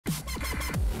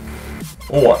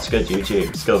What's good,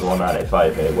 YouTube?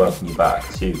 Skilzin1985 here, welcome you back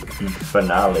to the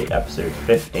finale, episode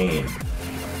 15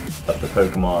 of the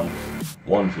Pokemon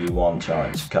 1v1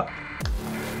 Challenge Cup.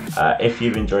 If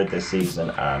you've enjoyed this season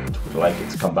and would like it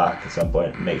to come back at some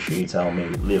point, make sure you tell me,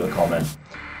 leave a comment,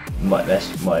 might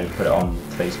put it on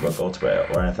Facebook or Twitter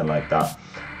or anything like that,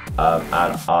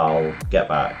 and I'll get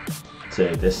back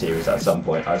to this series at some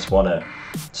point. I just want to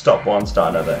stop one,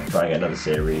 start another, try and get another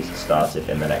series started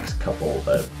in the next couple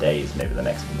of days, maybe the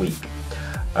next week.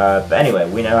 But anyway,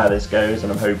 we know how this goes,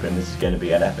 and I'm hoping this is going to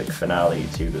be an epic finale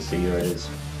to the series.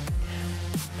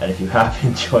 And if you have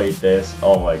enjoyed this,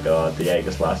 oh my god, the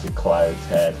Aegislasted Cloud's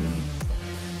head. And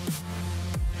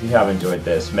if you have enjoyed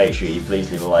this, make sure you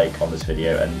please leave a like on this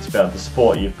video, and to be honest, the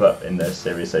support you've put in this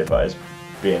series so far has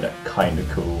been kind of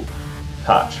cool.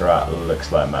 Patrat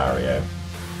looks like Mario.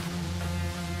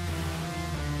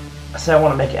 I say I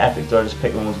want to make it epic, do I just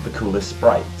pick the ones with the coolest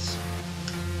sprites?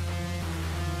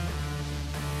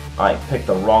 I picked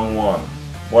the wrong one.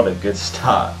 What a good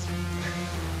start.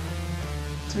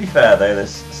 To be fair though,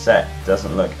 this set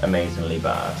doesn't look amazingly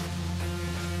bad.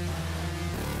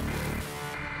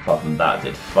 Apart from that,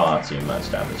 did far too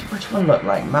much damage. Which one looked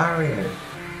like Mario?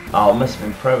 Oh, it must have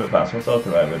been Probopass. What's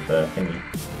talking about with the thingy?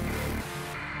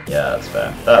 Yeah, that's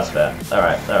fair. That's fair.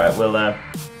 Alright, we'll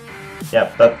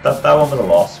yeah, that one was a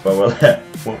loss, but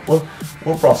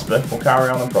we'll prosper. We'll carry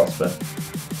on and prosper.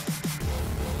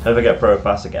 Hope I get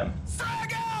Probopass again.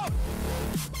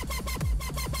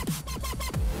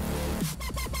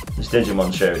 This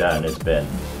Digimon Showdown has been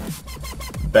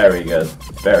very good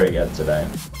today.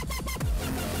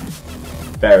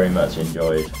 Very much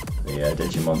enjoyed the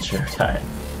Digimon Showdown.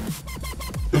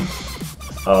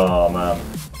 Oh man,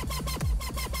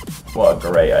 what a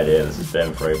great idea this has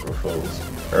been for April Fools.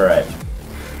 Alright,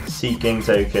 Seeking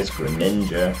Tokus,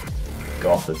 Greninja,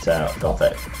 Gotharita,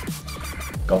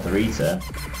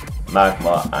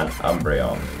 Magma, and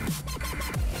Umbreon.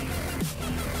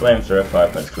 Flamethrower,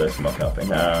 5-punch close mock up in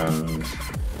hand.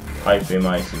 Hyper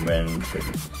Mighty Wind.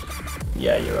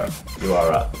 Yeah, you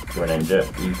are up, Greninja.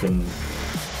 You can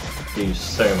do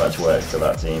so much work to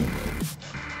that team.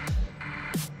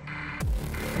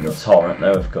 And your Torrent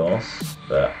though, of course.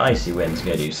 But Icy Wind's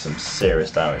going to do some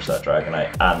serious damage to that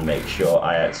Dragonite, and make sure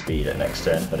I outspeed it next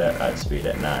turn if I don't outspeed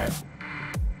it now.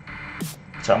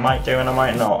 Which I might do and I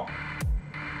might not.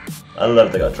 I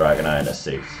love they got Dragonite in a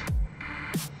suit.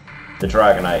 The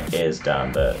Dragonite is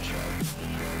damn birch.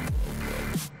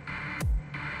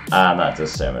 And that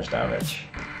does so much damage.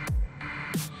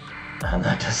 And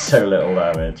that does so little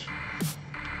damage.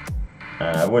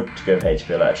 I would go for HP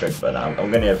Electric, but I'm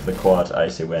going to go for the quad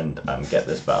Icy Wind and get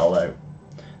this battle out.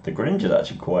 The Greninja is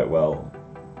actually quite well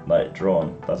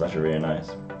drawn. That's actually really nice.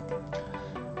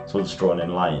 It's all just drawn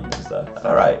in lines and stuff.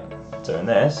 Alright, so in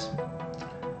this,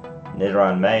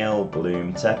 Nidoran Male,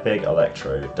 Gloom, Tepig,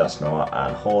 Electro, Dusknoir,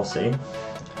 and Horsey.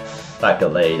 That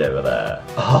got laid over there.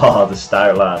 Oh, the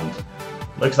Stoutland.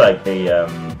 Looks like the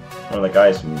one of the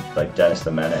guys from Dennis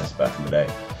the Menace back in the day.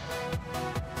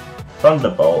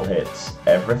 Thunderbolt hits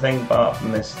everything apart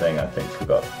from this thing. I think we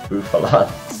got Buffalant.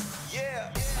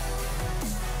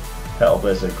 Petal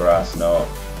Blizzard, Grass Knot,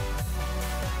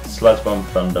 Sludge Bomb,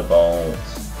 Thunderbolt.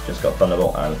 Just got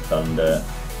Thunderbolt and Thunder.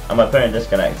 And my opponent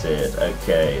disconnected.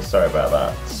 Okay, sorry about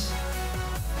that.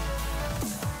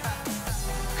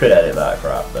 Could edit that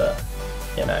crap, but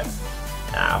you know,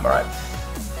 I'm alright.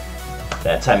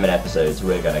 Yeah, 10-minute episodes.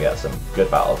 We're gonna get some good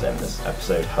battles in this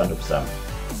episode, 100%.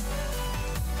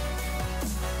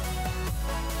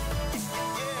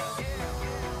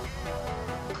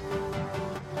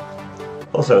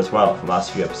 Also, as well, from the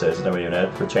last few episodes, I don't even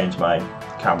know, I've changed my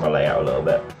camera layout a little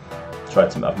bit.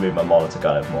 I've moved my monitor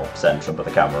kind of more central, but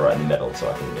the camera right in the middle,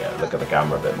 so I can look at the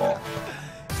camera a bit more.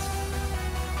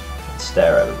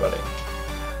 Stare at everybody.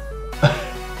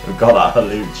 We've got that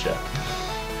Hawlucha.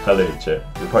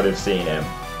 You'll probably have seen him,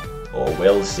 or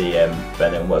will see him,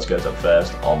 depending on what goes up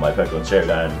first, on my Pokemon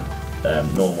Showdown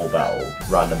normal battle,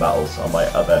 random battles on my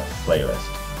other playlist.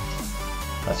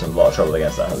 That's a lot of trouble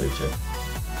against that Hawlucha.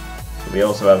 We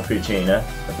also have a Puccina,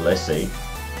 a Blissey,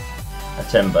 a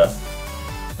Timber.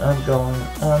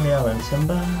 I'm yelling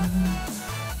Timber.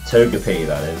 Togepi,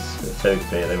 that is. Togepi,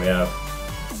 there we have.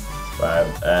 Wow.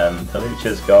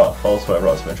 Hawlucha's got False Sweat,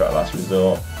 Rocksmith, Track Last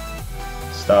Resort,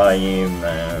 Staryu,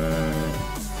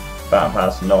 Battle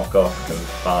Pass, Knockoff,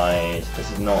 Confide. This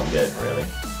is not good, really.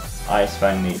 Ice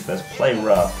Fang, Needfist, Play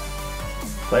Rough.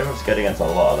 Play Rough's good against a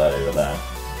lot of that over there.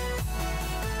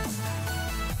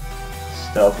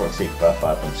 Stealth Rock, Secret Buff,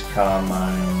 5-punch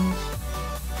Carmine.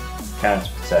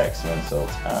 Counter Protect, some Insult.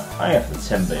 I have the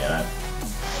Timber, you know.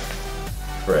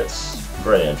 For its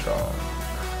brilliant charm.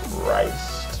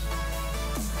 Christ.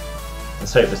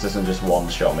 Let's hope this doesn't just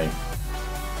one-shot me.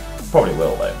 Probably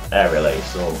will though. Air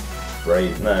release or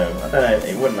Brave. No, I don't know.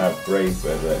 It wouldn't have Brave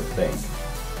Bird, I don't think.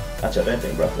 Actually, I don't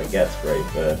think Rufflet gets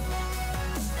Brave Bird.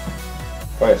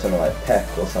 Probably something like Peck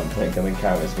or something, and the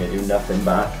counter's going to do nothing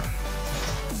back.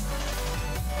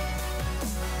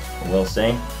 We'll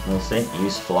see. We'll see.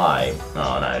 Use Fly.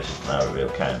 Oh no, it's just no real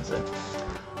counter.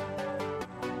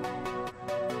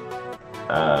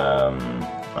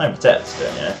 I'm Protect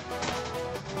Stone, yeah.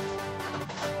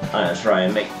 I'm gonna try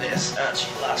and make this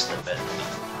actually last a bit.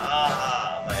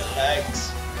 Ah, my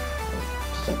legs.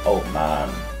 Just an old man.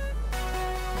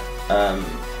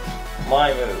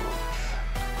 My move.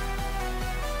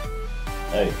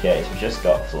 Okay, so we just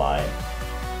got Fly.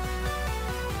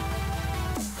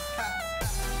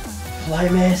 Fly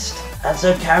missed, and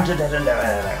so counter didn't do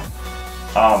anything.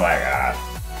 Oh my god.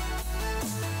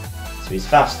 So he's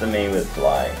faster than me with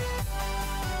Fly.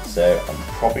 So I'm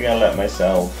probably gonna let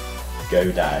myself go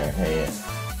down here.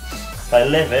 If I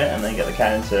live it and then get the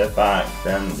counter back,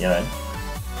 then, you know,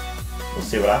 we'll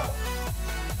see what happens.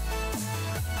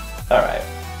 Alright,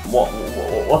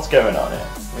 what's going on here?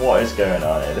 What is going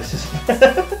on here? This is...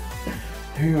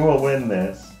 Who will win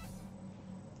this?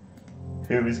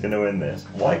 Who is going to win this?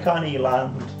 Why can't he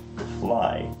land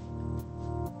Fly?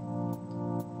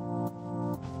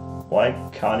 Why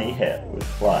can't he hit with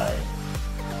Fly?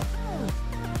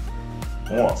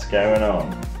 What's going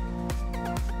on?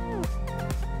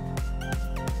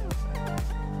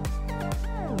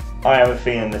 I have a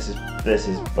feeling this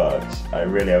is bugged. I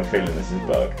really have a feeling this is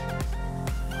bugged.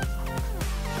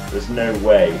 There's no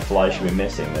way Fly should be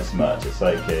missing this much. It's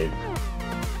like a...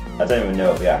 I don't even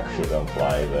know what the accuracy is on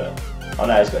Fly, but... Oh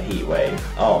no, it's got Heat Wave.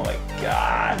 Oh my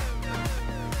god.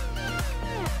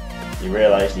 You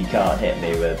realise he can't hit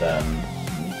me with...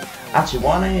 Actually,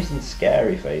 why am I using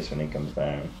Scary Face when he comes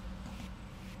down?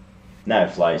 No,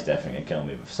 Fly's definitely going to kill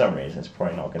me, but for some reason it's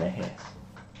probably not going to hit.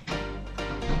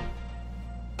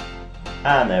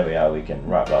 And there we are, we can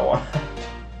wrap that one.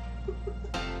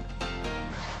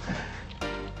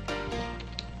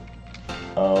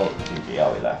 Oh, GG,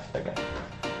 oh we left, okay.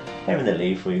 Maybe in the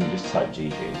leaf we can just type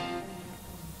GG.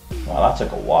 Wow, that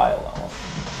took a while, that one.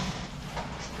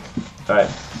 Alright,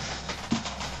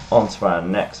 on to our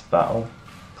next battle.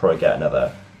 Probably get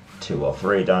another 2 or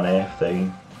 3 done here if the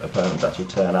opponents actually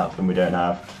turn up and we don't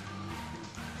have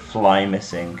Fly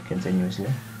missing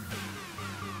continuously.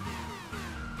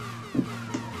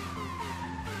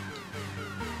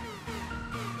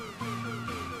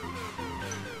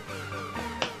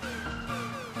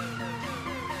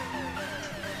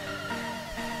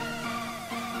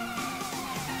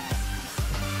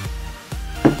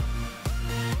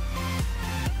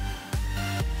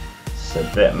 It's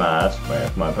a bit mad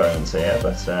with my opponents here,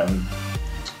 but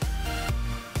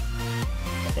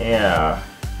yeah,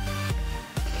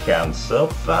 cancel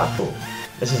battle.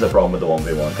 This is the problem with the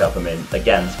 1v1 Cup. I mean,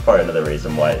 again, it's probably another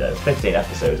reason why there's 15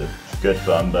 episodes of good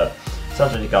fun, but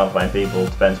sometimes you can't find people.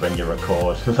 Depends when you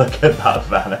record. Look at that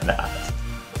van and that.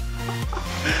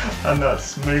 And that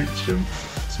Smoochum,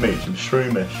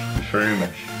 Shroomish.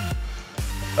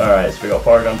 Alright, so we got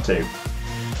Porygon 2.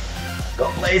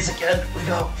 Got Blaze again. We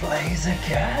got Blaze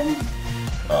again.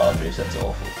 Oh, the moveset's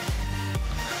awful.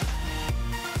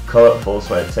 Full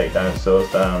Sweat, take down,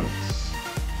 Swords Dance.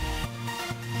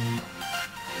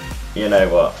 You know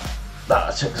what?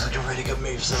 That took such a really good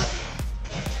moveset.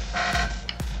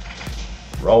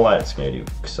 Rollout's going to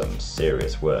do some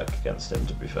serious work against him,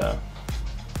 to be fair.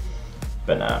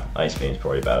 But nah, Ice Beam's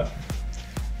probably better.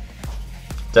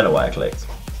 Don't know why I clicked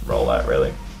Rollout,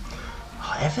 really.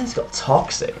 Oh, everything's got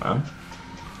Toxic, man.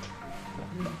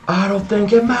 I don't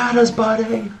think it matters,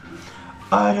 buddy.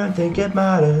 I don't think it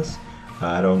matters.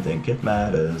 I don't think it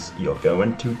matters. You're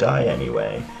going to die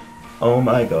anyway. Oh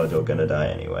my god, you're gonna die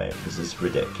anyway. This is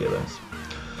ridiculous.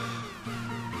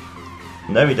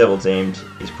 No, he double teamed.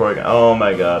 He's probably gonna... Oh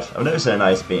my god. I've never seen a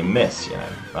Ice Beam miss, you know.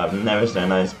 I've never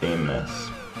seen a Ice Beam miss.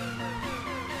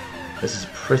 This is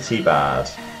pretty bad.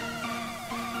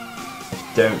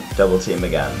 Don't double team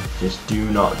again. Just do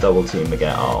not double team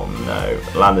again. Oh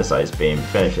no. Land this Ice Beam.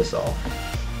 Finish this off.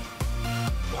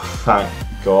 Thank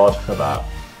god for that.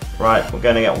 Right, we're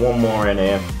going to get one more in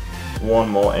here. One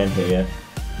more in here.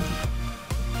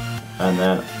 And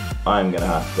then I'm going to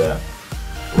have to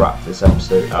wrap this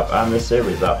episode up and this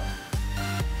series up.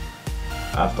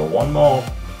 After one more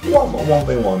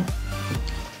 1v1.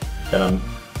 Then I'm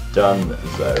done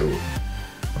though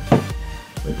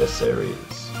with this series.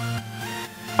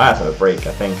 I had to have a break,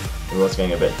 I think. It was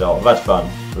getting a bit dull. I've had fun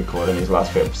recording these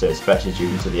last few episodes, especially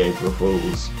due to the April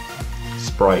Fool's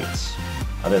sprites.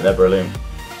 I think they're brilliant.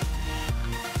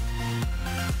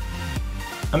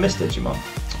 I miss Digimon.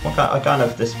 I kind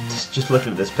of just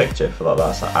looking at this picture for the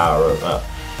last hour,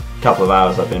 couple of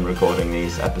hours I've been recording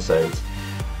these episodes.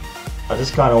 I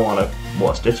just kind of want to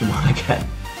watch Digimon again.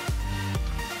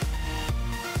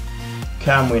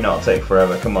 Can we not take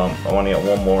forever? Come on, I want to get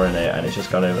one more in it, and it's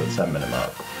just gone over the 10-minute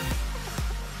mark.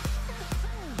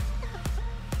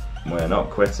 We're not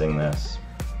quitting this.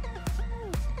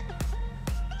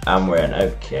 And we're in.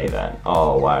 Okay then.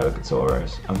 Oh wow, look at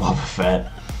Tauros and Boba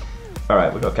Fett.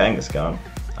 Alright, we've got Kangaskhan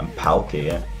and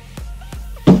Palkia.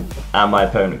 And my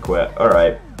opponent quit.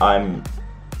 Alright, I'm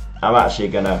actually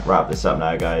gonna wrap this up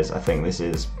now, guys. I think this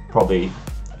is probably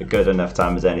a good enough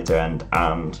time as any to end,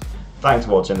 and thanks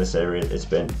for watching this series. It's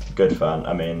been good fun.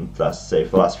 I mean, that's to say,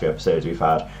 for the last few episodes we've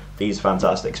had these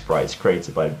fantastic sprites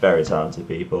created by very talented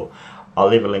people. I'll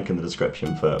leave a link in the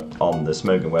description on the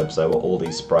Smoking website where all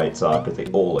these sprites are, because they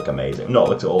all look amazing. I've not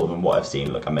looked at all of them, what I've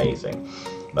seen look amazing.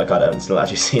 Like, I haven't still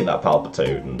actually seen that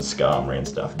Palpitoad and Skarmory and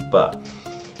stuff, but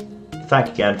thank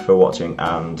you again for watching,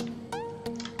 and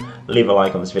leave a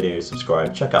like on this video,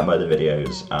 subscribe, check out my other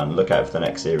videos, and look out for the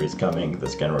next series coming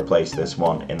that's going to replace this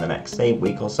one in the next, say,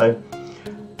 week or so.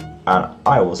 And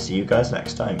I will see you guys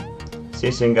next time. See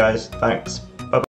you soon, guys. Thanks.